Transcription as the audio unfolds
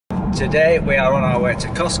Today we are on our way to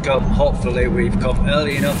Costco. Hopefully we've come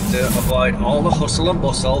early enough to avoid all the hustle and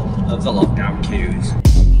bustle of the lockdown queues.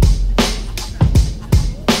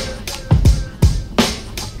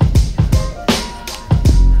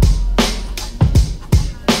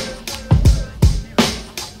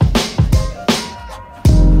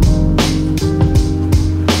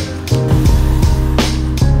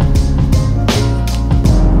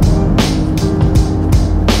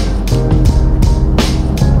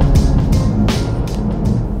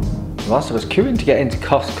 Whilst I was queuing to get into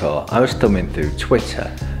Costco, I was thumbing through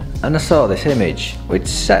Twitter and I saw this image which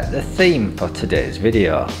set the theme for today's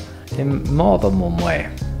video in more than one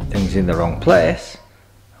way. Things in the wrong place,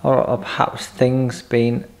 or perhaps things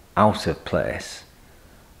being out of place.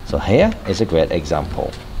 So here is a great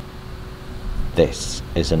example. This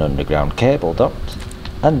is an underground cable duct,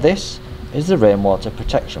 and this is the rainwater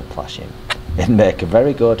protection flashing. It'd make a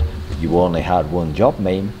very good "you only had one job"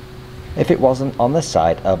 meme if it wasn't on the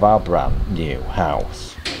side of our brand new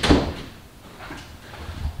house.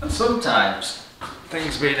 And sometimes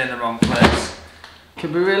things being in the wrong place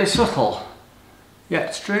can be really subtle,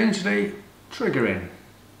 yet strangely triggering.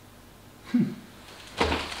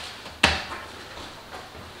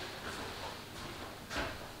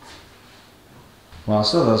 Well,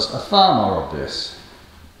 so there's a far more obvious,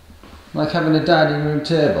 like having a dining room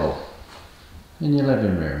table in your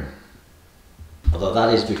living room. Although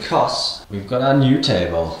that is because we've got our new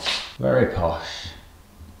table. Very posh.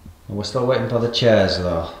 And we're still waiting for the chairs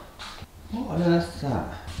though. What on earth is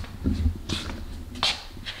that?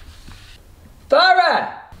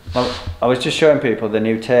 Farah! Well, I was just showing people the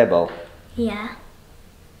new table. Yeah.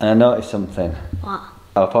 And I noticed something. What?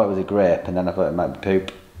 I thought it was a grape and then I thought it might be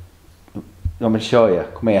poop. You want me to show you?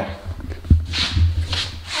 Come here.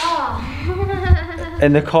 Oh.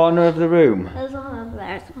 In the corner of the room. There's one over there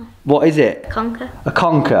as well. What is it? Conker. A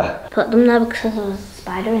conker. Put them there because there was a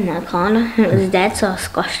spider in that corner and it was dead, so I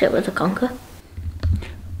squashed it with a conker.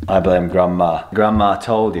 I blame Grandma. Grandma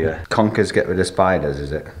told you conkers get rid of spiders,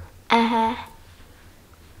 is it?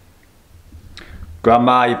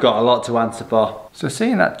 Grandma, you've got a lot to answer for. So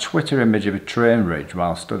seeing that Twitter image of a train bridge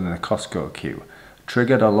while stood in the Costco queue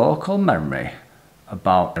triggered a local memory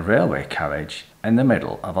about a railway carriage in the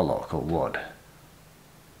middle of a local wood.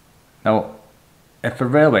 Now, if a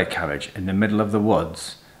railway carriage in the middle of the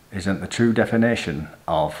woods isn't the true definition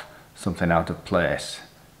of something out of place,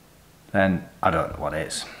 then I don't know what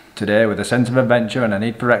is. Today, with a sense of adventure and a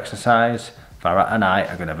need for exercise, Farah and I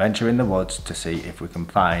are going to venture in the woods to see if we can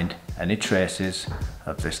find any traces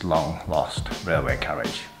of this long lost railway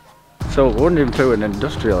carriage. So we're wandering through an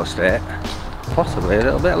industrial estate, possibly a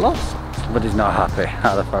little bit lost. Somebody's not happy,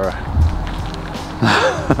 out of Farah.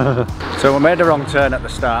 So we made a wrong turn at the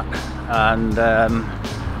start and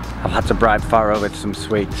I've had to bribe Farah with some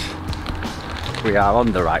sweets. We are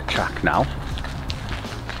on the right track now,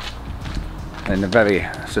 in a very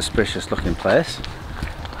suspicious looking place,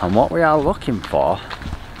 and what we are looking for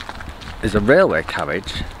is a railway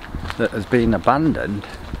carriage that has been abandoned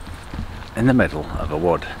in the middle of a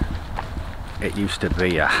wood. It used to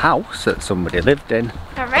be a house that somebody lived in.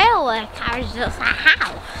 A railway carriage is a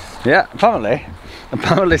house? Yeah,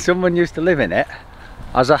 apparently someone used to live in it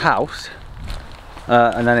as a house,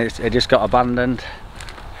 and then it just got abandoned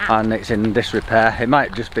and it's in disrepair. It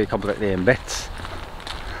might just be completely in bits,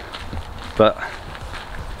 but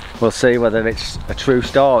we'll see whether it's a true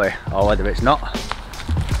story or whether it's not.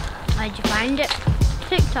 Where'd you find it?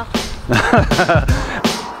 TikTok.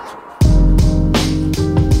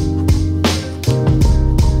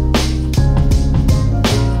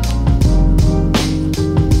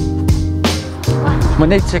 We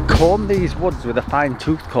need to comb these woods with a fine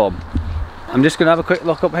tooth comb. I'm just going to have a quick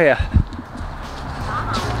look up here.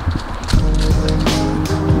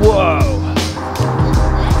 Whoa!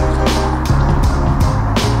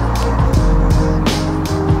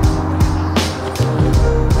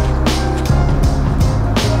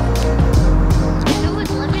 Who would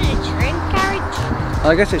live in a train carriage?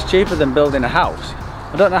 I guess it's cheaper than building a house.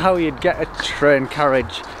 I don't know how you'd get a train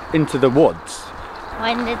carriage into the woods.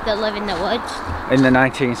 When did they live in the woods? In the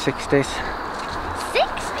 1960s.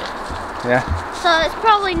 60s? Yeah. So it's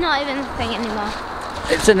probably not even a thing anymore.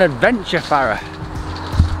 It's an adventure, Farah.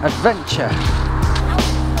 Adventure.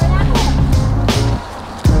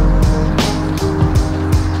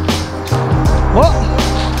 What?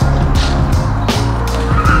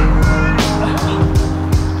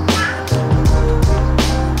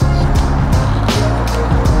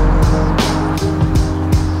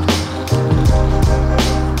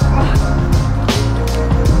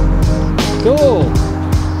 Cool.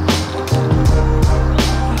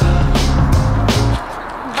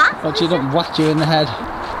 That's Watch it don't whack you in the head.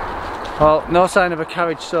 Well, no sign of a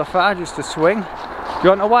carriage so far, just a swing. You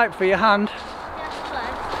want a wipe for your hand?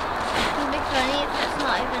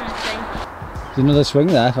 There's another swing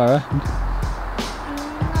there, Farah.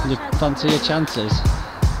 Do you fancy your chances?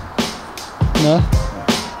 No?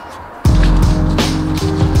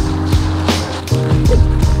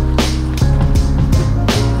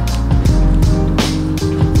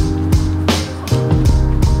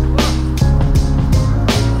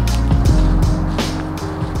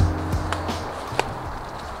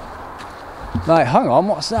 Right, hang on,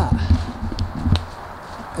 what's that?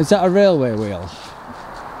 Is that a railway wheel?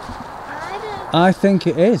 I think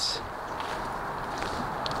it is.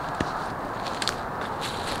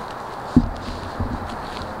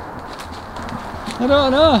 I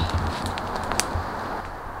don't know.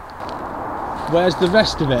 Where's the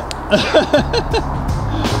rest of it?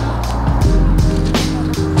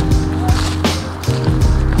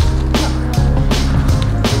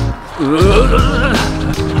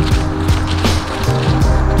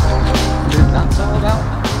 That's all about.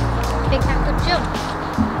 Think I could jump?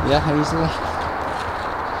 Yeah, easily.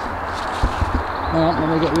 Hang on, let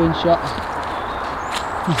me get you in shot.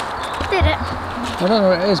 Did it? I don't know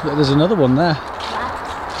what it is, but there's another one there.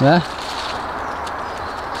 There.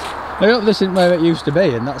 I hope this isn't where it used to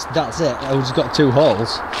be, and that's it. I've just got 2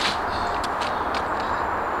 holes.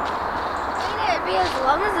 It'd be as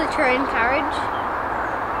long as a train carriage.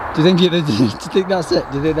 Do you think that's it?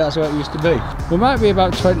 Do you think that's where it used to be? We might be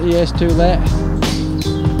about 20 years too late.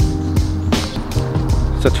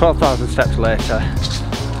 So 12,000 steps later,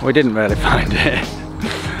 we didn't really find it.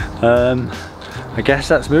 I guess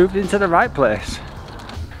that's moved into the right place.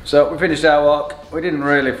 So we finished our walk. We didn't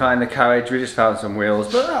really find the carriage, we just found some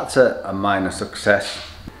wheels, but that's a minor success.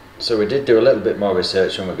 So we did do a little bit more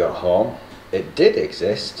research when we got home. It did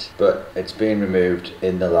exist, but it's been removed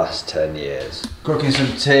in the last 10 years. Cooking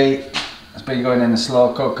some tea. It's been going in the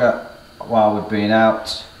slow cooker while we've been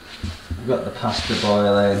out. We've got the pasta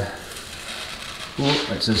boiling.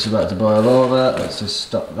 Ooh, it's just about to boil over. Let's just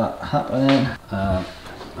stop that happening.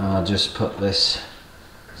 I'll just put this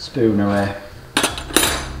spoon away.